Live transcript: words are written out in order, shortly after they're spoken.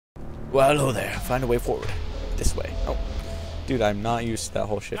Well, hello there. Find a way forward. This way. Oh. Dude, I'm not used to that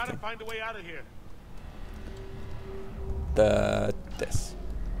whole shifting. Gotta find a way out of here. This.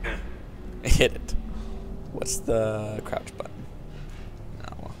 Hit it. What's the crouch button?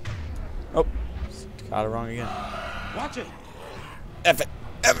 No. Oh. Got it wrong again. Watch it. F it.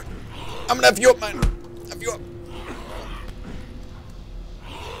 F it. I'm gonna F you up, man. F you up.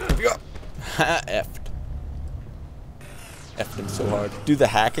 F you up. F'd. F'd him so hard. Dude, the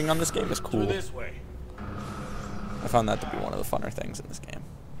hacking on this game is cool. This way. I found that to be one of the funner things in this game.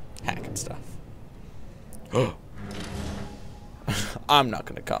 Hacking stuff. I'm not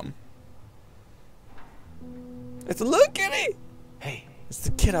gonna come. It's a little kitty! Hey. It's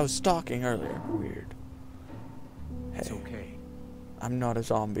the kid I was stalking earlier. Weird. Hey. It's okay. I'm not a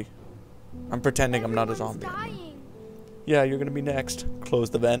zombie. I'm pretending I'm not a zombie. Yeah, you're gonna be next. Close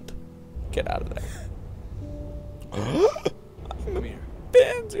the vent. Get out of there. Come here.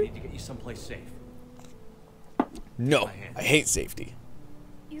 Pansy. I need to get you someplace safe. No, I hate safety.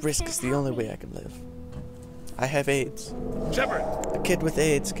 Risk is the only way I can live. I have AIDS. Shepard! A kid with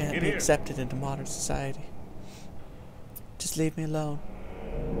AIDS can't be here. accepted into modern society. Just leave me alone.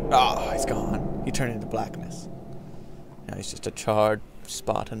 Oh, he's gone. He turned into blackness. Now he's just a charred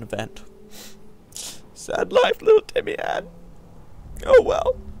spot in a vent. Sad life little Timmy had. Oh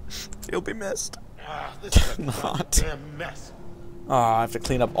well. He'll be missed. This is a Not. damn mess. Oh, I have to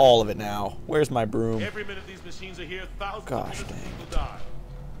clean up all of it now. Where's my broom? Every minute these machines are here, thousands Gosh of dang. people die.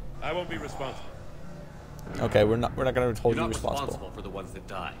 I won't be responsible. Okay, we're not gonna hold You're you not responsible. for the ones that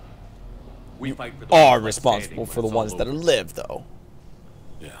die. We fight for the Are ones responsible standing for the when it's ones that all live, though.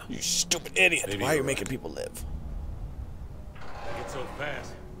 Yeah. You stupid idiot! Maybe Why are you you're making right. people live? It's so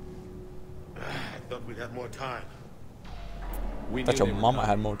fast. I thought we'd have more time. over. We Thought knew your they were mama coming.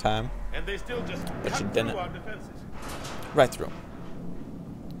 had more time. And they still just But cut she through didn't. our defenses. Right through.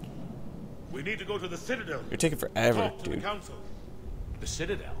 We need to go to the Citadel. You're taking forever, Talk to the dude. council. The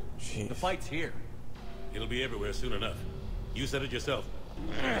Citadel. Jeez. The fight's here. It'll be everywhere soon enough. You said it yourself.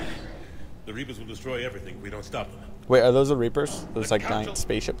 The Reapers will destroy everything if we don't stop them. Wait, are those the Reapers? Those The like council giant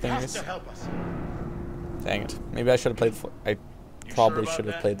spaceship has thingies? to help us. Dang it. Maybe I should have played I You probably sure about should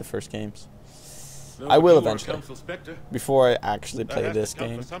have that? played the first games. No, I will you are eventually. Council Spectre. Before I actually play has to this count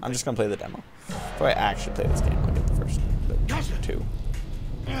for game, something. I'm just gonna play the demo. Before I actually play this game, I'll get the first two.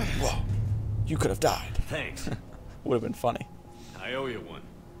 Whoa. You could have died. Thanks. Would have been funny. I owe you one.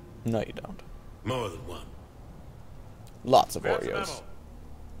 No, you don't. More than one. Lots of Grab some Oreos. ammo.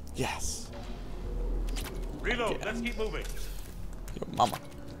 Yes. Reload. Yeah. Let's keep moving. Your mama.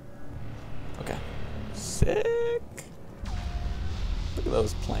 Okay. Sick. Look at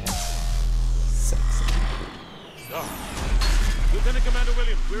those plants. Sexy. Oh. Lieutenant Commander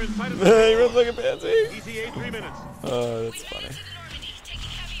Williams, we're in sight of the Hey, you're looking fancy. ETA 3 minutes. Oh, that's funny.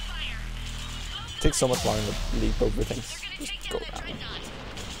 It takes so much longer to leap over things. Just go down.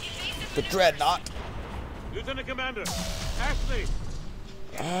 The dreadnought. Lieutenant Commander, Ashley.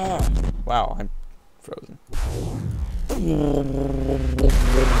 Ah, wow, I'm frozen.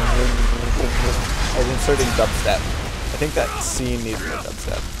 I was inserting dubstep. I think that scene needs more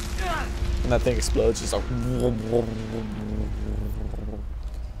dubstep. When that thing explodes, just like.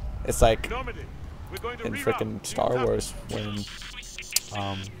 It's like Normandy, we're going to in reroute. frickin' Star Wars when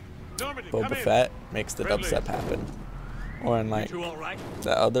Normandy, come Boba in. Fett makes the Friendly. dubstep happen. Or in like You all right?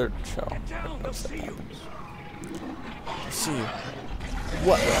 the other show. Down, they'll see you. See you.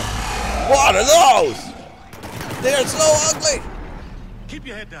 What are those? They're so ugly. Keep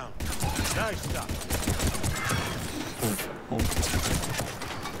your head down. Nice stop.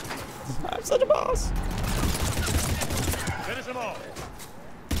 I'm such a boss. Finish them all.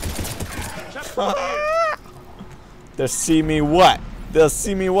 Shut They'll see me what? They'll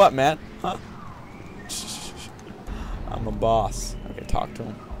see me what, man? Huh? I'm a boss. Okay, talk to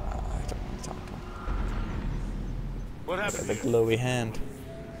him. I don't want to talk to him. What Look happened? at the glowy hand.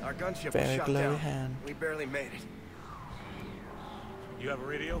 Our gunship Very was shot glowy down. hand. We barely made it. You have a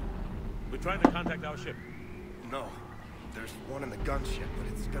radio? We're trying to contact our ship. No. There's one in the gunship, but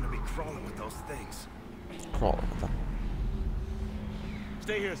it's gonna be crawling with those things. Crawl with them.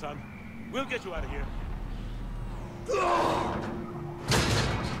 Stay here, son. We'll get you out of here.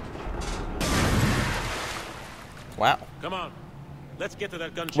 Wow. Come on. Let's get to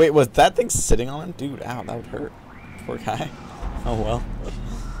that gunship. Wait, was that thing sitting on him? Dude, ow, that would hurt. Poor guy. Oh well.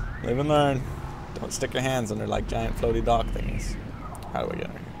 Live and learn. Don't stick your hands under like giant floaty dock thingies. How do I get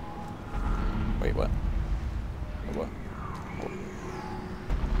out of here? Wait, what? What?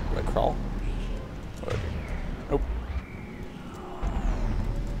 Do I crawl? What do I do? Nope.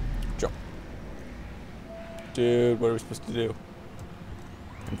 Jump. Dude, what are we supposed to do?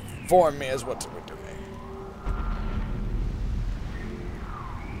 Inform me as what we're doing.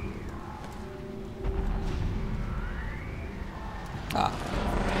 Ah.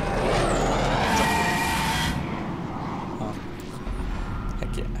 Oh.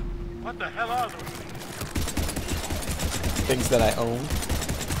 Heck yeah. What the hell are those? Things that I own.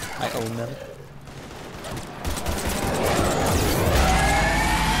 I own them.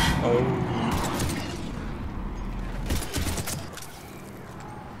 Oh.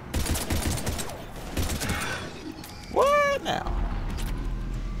 What now?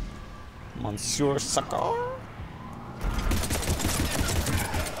 Monsieur Sucker?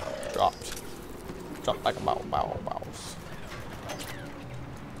 Dropped. Dropped like a mouse.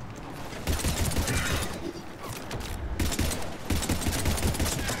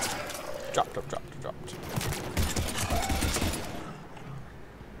 Dropped.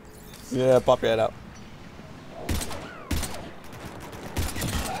 Yeah, pop your head out.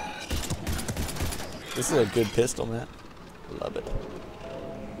 This is a good pistol, man. Love it.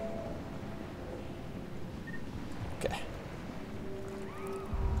 Okay.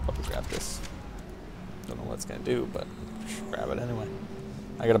 Probably grab this. Don't know what it's gonna do, but grab it anyway.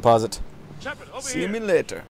 I gotta pause it. Shepard, over See here. me later.